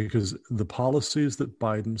 Because the policies that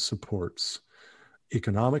Biden supports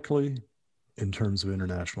economically, in terms of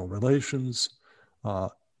international relations,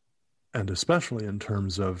 and especially in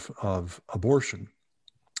terms of abortion,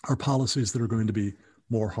 are policies that are going to be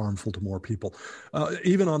more harmful to more people.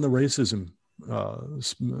 Even on the racism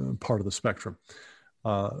part of the spectrum.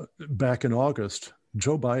 Back in August,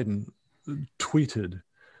 Joe Biden tweeted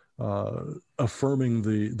affirming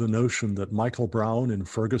the notion that Michael Brown in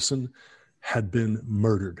Ferguson had been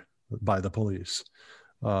murdered by the police,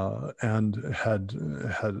 and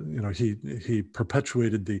he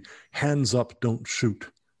perpetuated the hands up, don't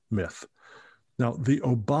shoot myth. Now, the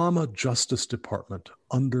Obama Justice Department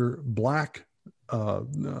under Black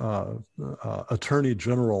Attorney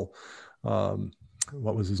General,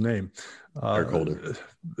 what was his name? Eric Holder.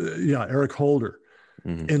 Eric Holder,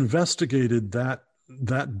 investigated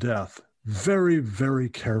that death very, very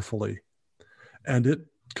carefully, and it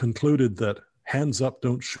concluded that hands up,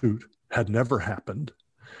 don't shoot had never happened,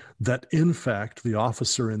 that in fact the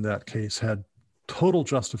officer in that case had total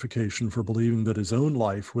justification for believing that his own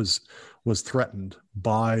life was threatened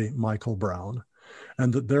by Michael Brown,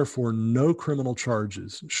 and that therefore no criminal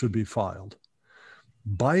charges should be filed.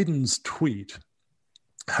 Biden's tweet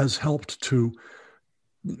has helped to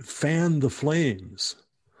fan the flames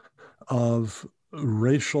of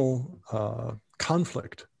racial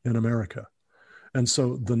conflict in America. And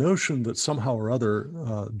so the notion that somehow or other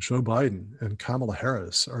Joe Biden and Kamala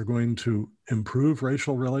Harris are going to improve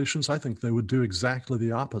racial relations, I think they would do exactly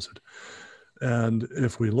the opposite. And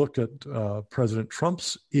if we look at President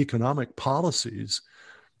Trump's economic policies,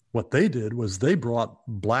 what they did was they brought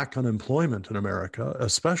Black unemployment in America,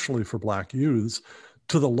 especially for Black youths,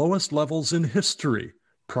 to the lowest levels in history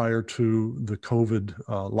prior to the COVID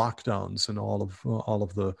lockdowns and all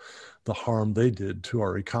of the harm they did to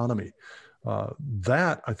our economy.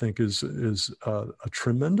 That, I think, is a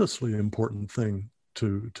tremendously important thing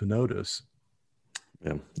to notice.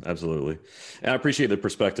 Yeah, absolutely. And I appreciate the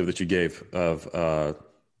perspective that you gave of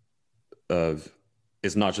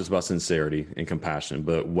it's not just about sincerity and compassion,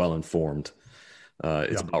 but well-informed.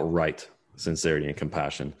 It's about right sincerity and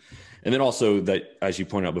compassion. And then also that, as you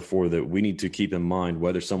pointed out before, that we need to keep in mind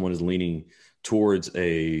whether someone is leaning towards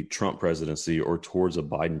a Trump presidency or towards a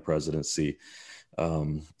Biden presidency,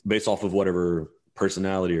 based off of whatever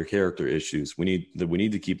personality or character issues, we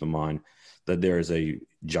need to keep in mind that there is a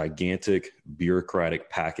gigantic bureaucratic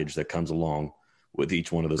package that comes along with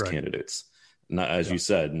each one of those candidates. Not, as you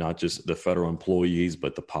said, not just the federal employees,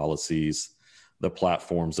 but the policies, the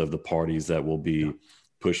platforms of the parties that will be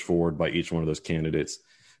pushed forward by each one of those candidates.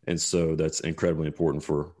 And so that's incredibly important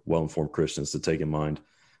for well-informed Christians to take in mind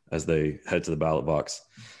as they head to the ballot box.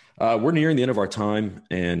 We're nearing the end of our time,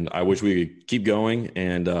 and I wish we could keep going.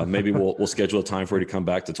 And maybe we'll schedule a time for you to come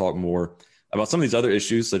back to talk more about some of these other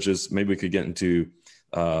issues, such as maybe we could get into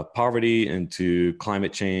poverty, into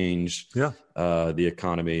climate change, the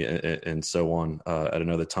economy, and so on at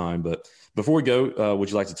another time. But before we go, would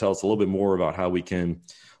you like to tell us a little bit more about how we can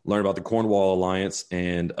learn about the Cornwall Alliance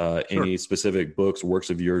and any specific books, works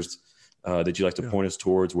of yours that you'd like to point us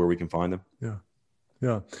towards where we can find them?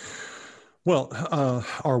 Yeah. Well,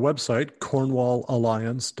 our website,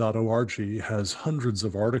 cornwallalliance.org, has hundreds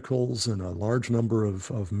of articles and a large number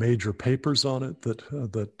of major papers on it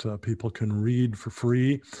that people can read for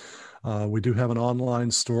free. We do have an online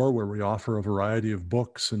store where we offer a variety of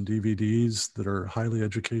books and DVDs that are highly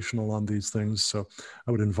educational on these things. So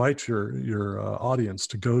I would invite your audience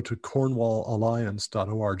to go to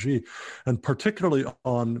cornwallalliance.org, and particularly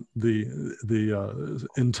on the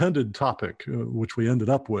intended topic, which we ended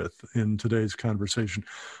up with in today's conversation,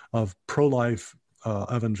 of pro-life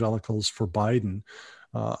evangelicals for Biden.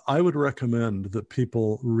 I would recommend that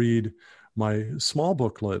people read my small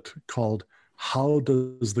booklet called "How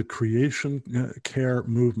Does the Creation Care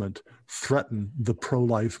Movement Threaten the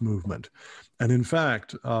Pro-Life Movement?" And in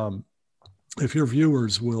fact, if your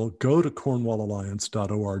viewers will go to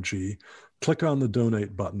cornwallalliance.org, click on the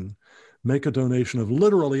donate button, make a donation of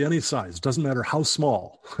literally any size, doesn't matter how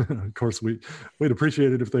small. Of course, we'd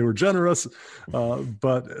appreciate it if they were generous,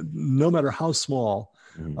 but no matter how small,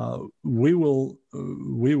 we will,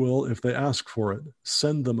 if they ask for it,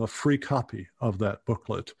 send them a free copy of that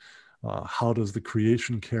booklet. How does the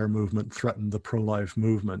creation care movement threaten the pro-life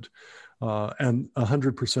movement? And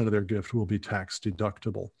 100% of their gift will be tax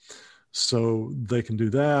deductible. So they can do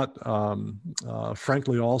that.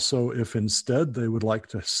 Frankly, also, if instead they would like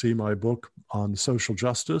to see my book on social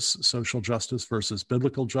justice versus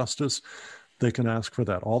biblical justice, they can ask for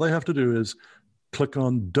that. All they have to do is click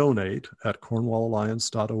on donate at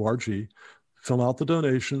cornwallalliance.org, fill out the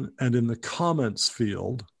donation, and in the comments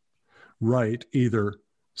field, write either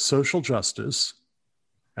social justice,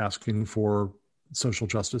 asking for social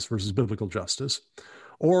justice versus biblical justice,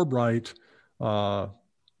 or write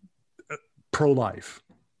pro-life.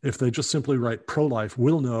 If they just simply write pro-life,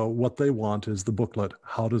 we'll know what they want is the booklet,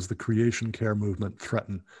 How Does the Creation Care Movement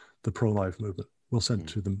Threaten the Pro-Life Movement? We'll send it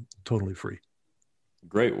to them totally free.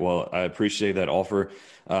 Great. Well, I appreciate that offer.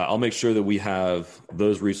 I'll make sure that we have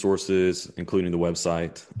those resources, including the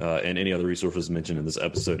website and any other resources mentioned in this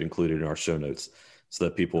episode, included in our show notes, so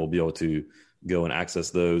that people will be able to go and access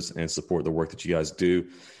those and support the work that you guys do.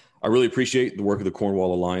 I really appreciate the work of the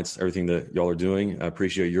Cornwall Alliance, everything that y'all are doing. I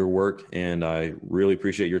appreciate your work, and I really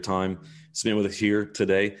appreciate your time spent with us here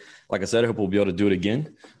today. Like I said, I hope we'll be able to do it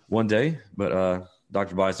again one day. But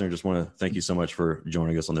Dr. Beisner, just want to thank you so much for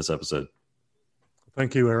joining us on this episode.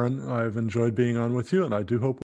 Thank you, Aaron. I've enjoyed being on with you, and I do hope